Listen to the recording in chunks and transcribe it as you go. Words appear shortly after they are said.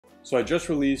So I just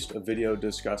released a video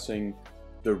discussing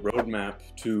the roadmap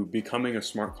to becoming a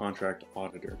smart contract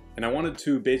auditor. And I wanted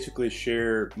to basically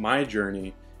share my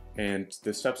journey and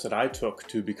the steps that I took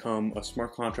to become a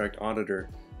smart contract auditor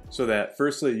so that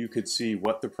firstly you could see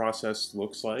what the process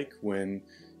looks like when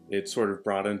it's sort of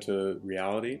brought into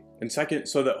reality. And second,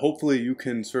 so that hopefully you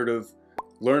can sort of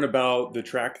learn about the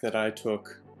track that I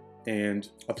took and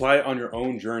apply it on your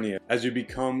own journey as you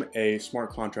become a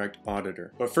smart contract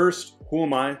auditor. But first, who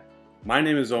am I? My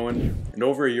name is Owen, and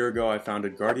over a year ago I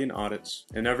founded Guardian Audits,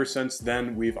 and ever since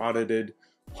then we've audited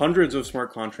hundreds of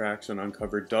smart contracts and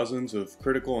uncovered dozens of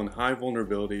critical and high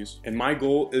vulnerabilities. And my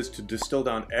goal is to distill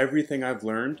down everything I've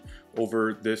learned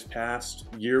over this past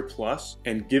year plus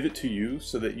and give it to you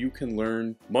so that you can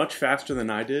learn much faster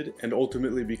than I did and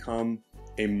ultimately become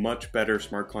a much better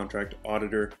smart contract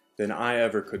auditor than I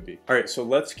ever could be. All right, so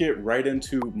let's get right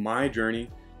into my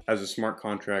journey as a smart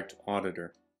contract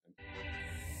auditor.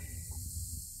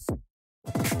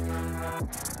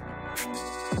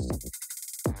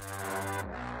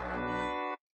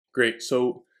 Great,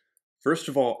 so first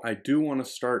of all, I do want to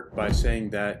start by saying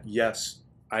that yes,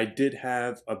 I did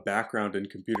have a background in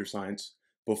computer science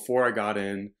before I got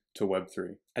into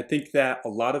Web3. I think that a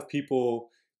lot of people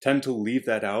tend to leave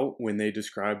that out when they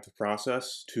describe the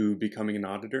process to becoming an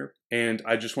auditor, and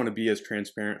I just want to be as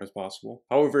transparent as possible.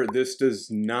 However, this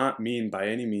does not mean by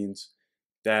any means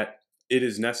that it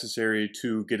is necessary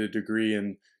to get a degree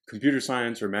in computer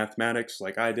science or mathematics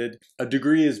like I did. A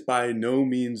degree is by no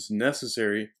means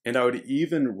necessary, and I would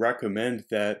even recommend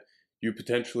that you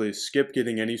potentially skip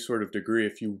getting any sort of degree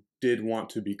if you did want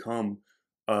to become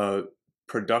a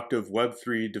productive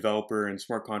Web3 developer and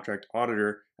smart contract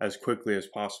auditor as quickly as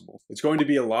possible. It's going to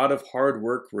be a lot of hard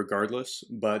work regardless,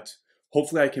 but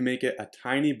hopefully I can make it a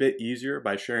tiny bit easier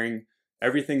by sharing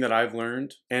everything that I've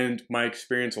learned and my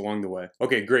experience along the way.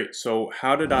 Okay, great. So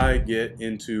how did I get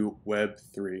into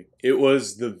Web3? It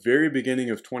was the very beginning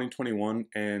of 2021,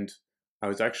 and I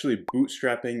was actually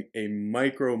bootstrapping a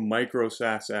micro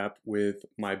SaaS app with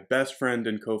my best friend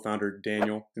and co-founder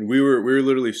Daniel. And we were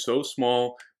literally so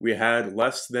small. We had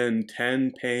less than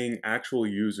 10 paying actual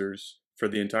users for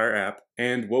the entire app.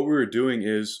 And what we were doing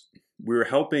is we were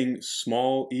helping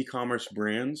small e-commerce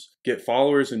brands get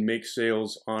followers and make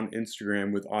sales on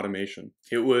Instagram with automation.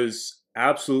 It was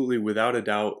absolutely, without a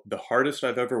doubt, the hardest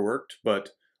I've ever worked, but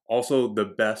also the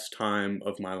best time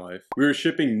of my life. We were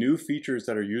shipping new features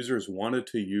that our users wanted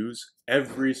to use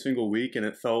every single week, and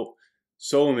it felt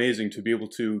so amazing to be able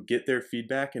to get their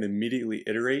feedback and immediately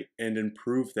iterate and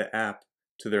improve the app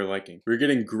to their liking. We were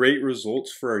getting great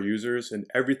results for our users, and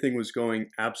everything was going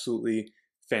absolutely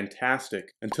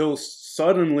fantastic until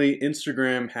suddenly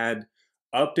Instagram had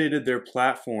updated their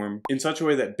platform in such a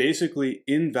way that basically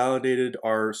invalidated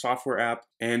our software app,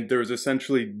 and there was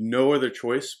essentially no other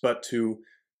choice but to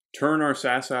turn our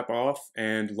SaaS app off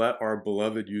and let our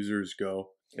beloved users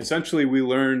go. Essentially, we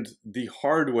learned the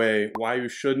hard way why you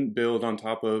shouldn't build on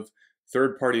top of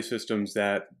third-party systems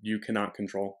that you cannot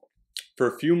control. For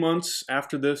a few months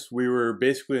after this, we were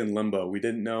basically in limbo. We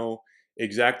didn't know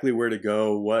exactly where to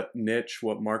go, what niche,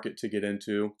 what market to get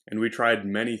into, and we tried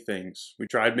many things. We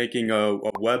tried making a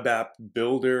web app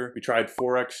builder, we tried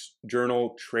Forex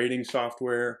journal trading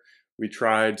software, we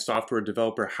tried software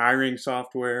developer hiring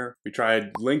software, we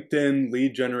tried LinkedIn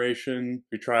lead generation,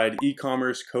 we tried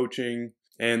e-commerce coaching,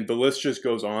 and the list just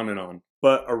goes on and on.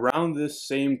 But around this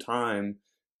same time,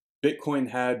 Bitcoin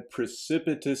had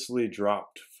precipitously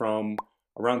dropped from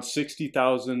around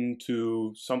 60,000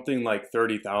 to something like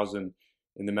 30,000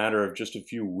 in the matter of just a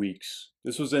few weeks.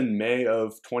 This was in May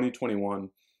of 2021,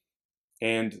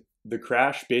 and the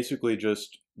crash basically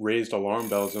just raised alarm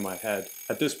bells in my head.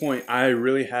 At this point, I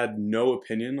really had no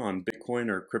opinion on Bitcoin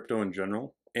or crypto in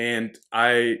general, and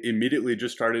I immediately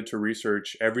just started to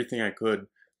research everything I could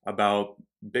about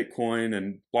Bitcoin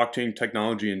and blockchain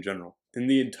technology in general. And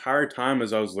the entire time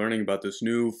as I was learning about this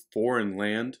new foreign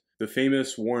land, the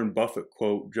famous Warren Buffett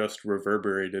quote just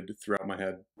reverberated throughout my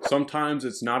head. Sometimes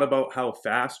it's not about how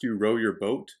fast you row your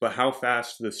boat, but how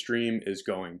fast the stream is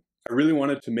going. I really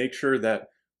wanted to make sure that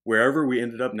wherever we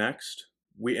ended up next,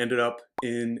 we ended up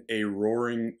in a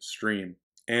roaring stream.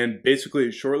 And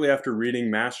basically, shortly after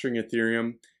reading Mastering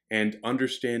Ethereum and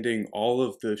understanding all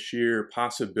of the sheer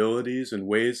possibilities and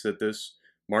ways that this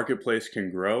marketplace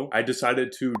can grow, I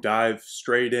decided to dive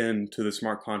straight into the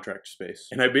smart contract space.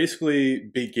 And I basically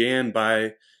began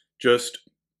by just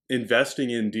investing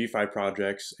in DeFi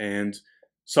projects and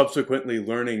subsequently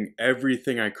learning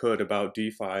everything I could about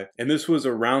DeFi. And this was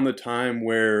around the time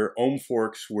where Ohm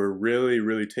forks were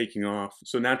really taking off.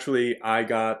 So naturally, I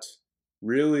got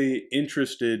really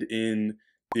interested in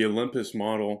the Olympus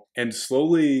model and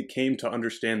slowly came to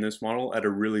understand this model at a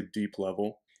really deep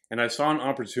level. And I saw an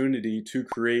opportunity to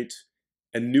create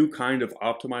a new kind of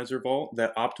optimizer vault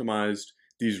that optimized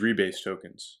these rebase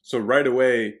tokens. So right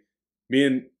away, me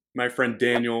and my friend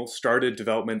Daniel started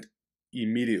development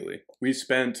immediately. We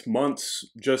spent months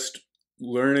just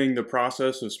learning the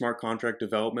process of smart contract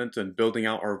development and building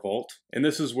out our vault. And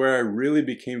this is where I really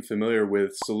became familiar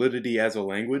with Solidity as a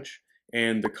language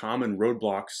and the common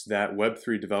roadblocks that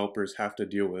Web3 developers have to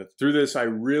deal with. Through this, I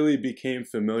really became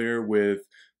familiar with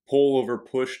pull over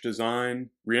push design,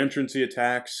 reentrancy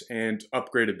attacks, and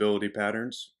upgradability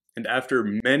patterns. And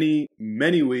after many,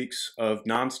 many weeks of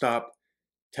nonstop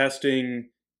testing,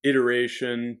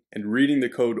 iteration, and reading the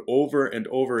code over and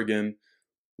over again,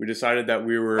 we decided that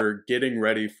we were getting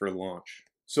ready for launch.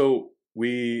 So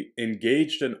we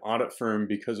engaged an audit firm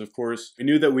because, of course, we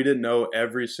knew that we didn't know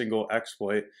every single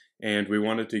exploit and we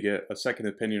wanted to get a second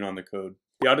opinion on the code.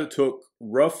 The audit took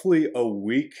roughly a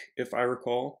week, if I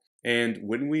recall. And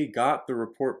when we got the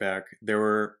report back, there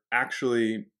were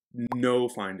actually no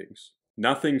findings.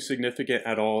 Nothing significant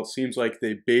at all. It seems like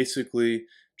they basically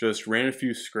just ran a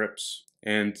few scripts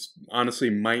and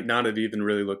honestly might not have even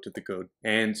really looked at the code.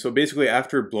 And so basically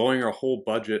after blowing our whole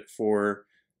budget for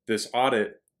this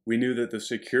audit, we knew that the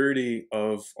security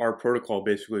of our protocol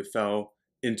basically fell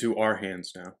into our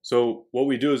hands now. So what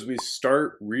we do is we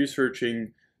start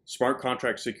researching smart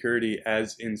contract security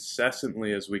as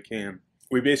incessantly as we can.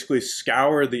 We basically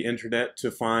scour the internet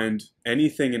to find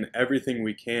anything and everything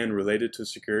we can related to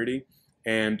security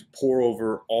and pour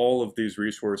over all of these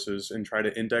resources and try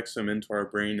to index them into our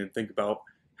brain and think about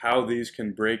how these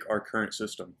can break our current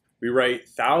system. We write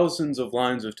thousands of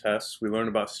lines of tests. We learn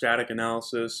about static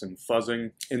analysis and fuzzing,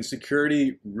 and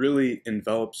security really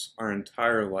envelops our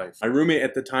entire life. My roommate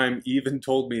at the time even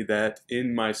told me that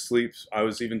in my sleep, I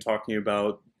was even talking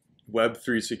about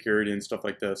Web3 security and stuff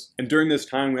like this. And during this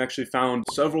time, we actually found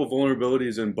several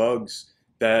vulnerabilities and bugs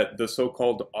that the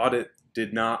so-called audit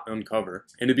did not uncover.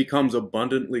 And it becomes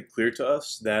abundantly clear to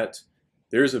us that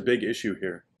there's a big issue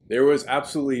here. There was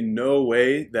absolutely no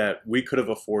way that we could have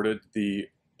afforded the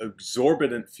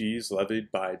exorbitant fees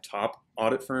levied by top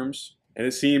audit firms. And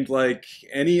it seemed like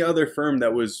any other firm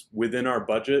that was within our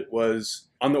budget was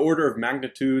on the order of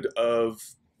magnitude of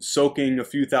soaking a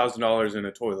few $1,000s in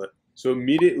a toilet. So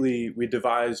immediately we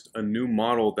devised a new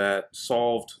model that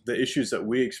solved the issues that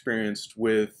we experienced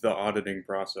with the auditing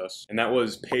process, and that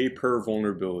was pay per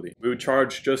vulnerability. We would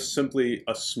charge just simply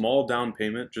a small down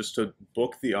payment just to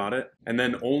book the audit, and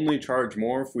then only charge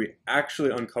more if we actually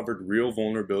uncovered real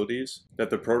vulnerabilities that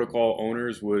the protocol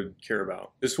owners would care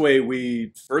about. This way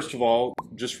we, first of all,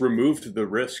 just removed the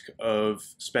risk of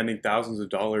spending thousands of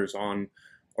dollars on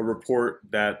a report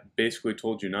that basically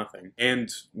told you nothing.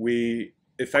 And we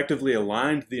effectively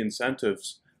aligned the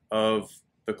incentives of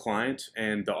the client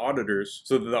and the auditors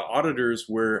so that the auditors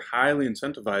were highly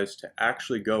incentivized to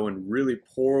actually go and really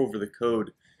pour over the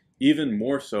code, even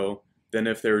more so than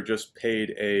if they were just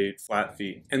paid a flat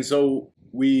fee. And so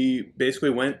we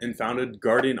basically went and founded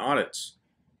Guardian Audits.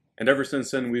 And ever since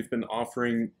then, we've been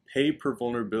offering pay per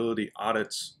vulnerability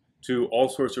audits to all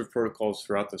sorts of protocols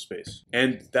throughout the space.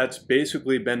 And that's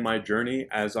basically been my journey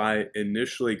as I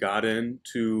initially got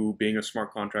into being a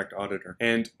smart contract auditor.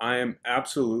 And I am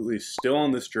absolutely still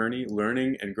on this journey,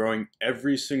 learning and growing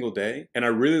every single day. And I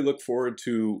really look forward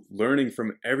to learning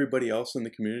from everybody else in the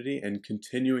community and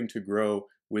continuing to grow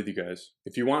with you guys.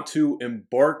 If you want to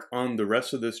embark on the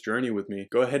rest of this journey with me,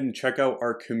 go ahead and check out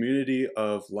our community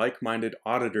of like-minded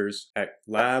auditors at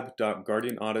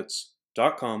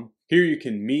lab.guardianaudits.com. Here you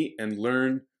can meet and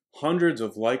learn hundreds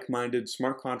of like-minded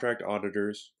smart contract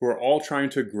auditors who are all trying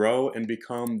to grow and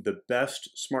become the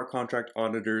best smart contract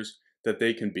auditors that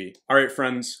they can be. All right,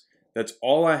 friends, that's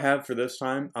all I have for this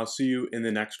time. I'll see you in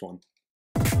the next one.